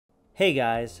Hey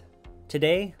guys,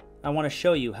 today I want to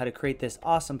show you how to create this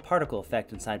awesome particle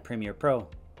effect inside Premiere Pro.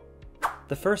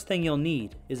 The first thing you'll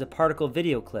need is a particle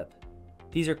video clip.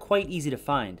 These are quite easy to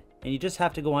find, and you just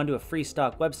have to go onto a free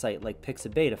stock website like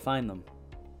Pixabay to find them.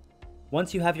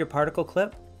 Once you have your particle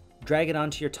clip, drag it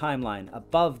onto your timeline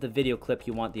above the video clip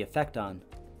you want the effect on.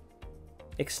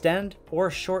 Extend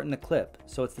or shorten the clip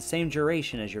so it's the same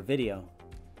duration as your video.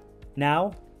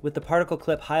 Now, with the particle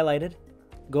clip highlighted,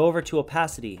 go over to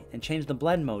opacity and change the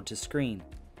blend mode to screen.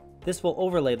 This will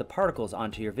overlay the particles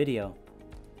onto your video.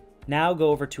 Now go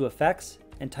over to effects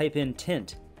and type in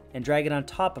tint and drag it on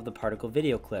top of the particle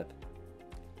video clip.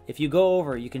 If you go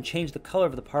over, you can change the color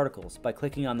of the particles by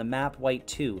clicking on the map white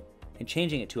 2 and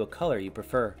changing it to a color you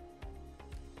prefer.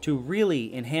 To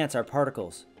really enhance our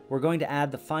particles, we're going to add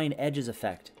the Find Edges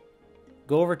effect.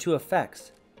 Go over to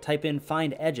effects, type in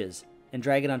Find Edges and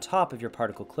drag it on top of your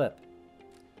particle clip.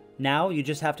 Now you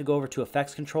just have to go over to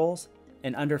Effects Controls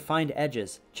and under Find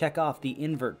Edges, check off the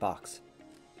Invert box.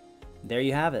 There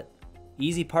you have it.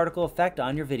 Easy particle effect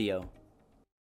on your video.